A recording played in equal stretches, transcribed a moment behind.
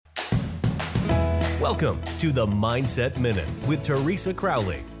Welcome to the Mindset Minute with Teresa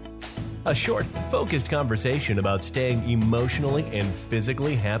Crowley. A short, focused conversation about staying emotionally and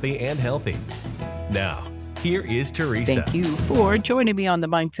physically happy and healthy. Now, here is Teresa. Thank you for joining me on the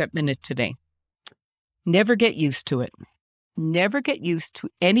Mindset Minute today. Never get used to it. Never get used to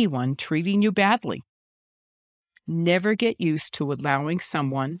anyone treating you badly. Never get used to allowing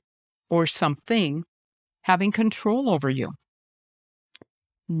someone or something having control over you.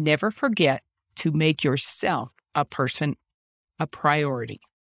 Never forget to make yourself a person a priority.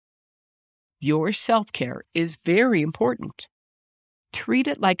 Your self-care is very important. Treat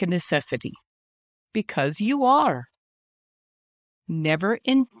it like a necessity because you are. Never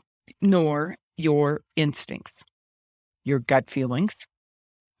ignore your instincts, your gut feelings,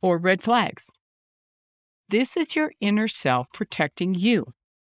 or red flags. This is your inner self protecting you.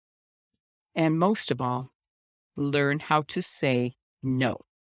 And most of all, learn how to say no.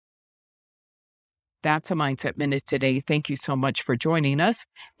 That's a Mindset Minute today. Thank you so much for joining us.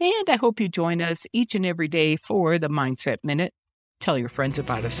 And I hope you join us each and every day for the Mindset Minute. Tell your friends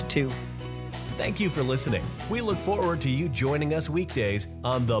about us too. Thank you for listening. We look forward to you joining us weekdays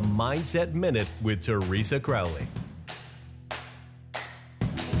on the Mindset Minute with Teresa Crowley.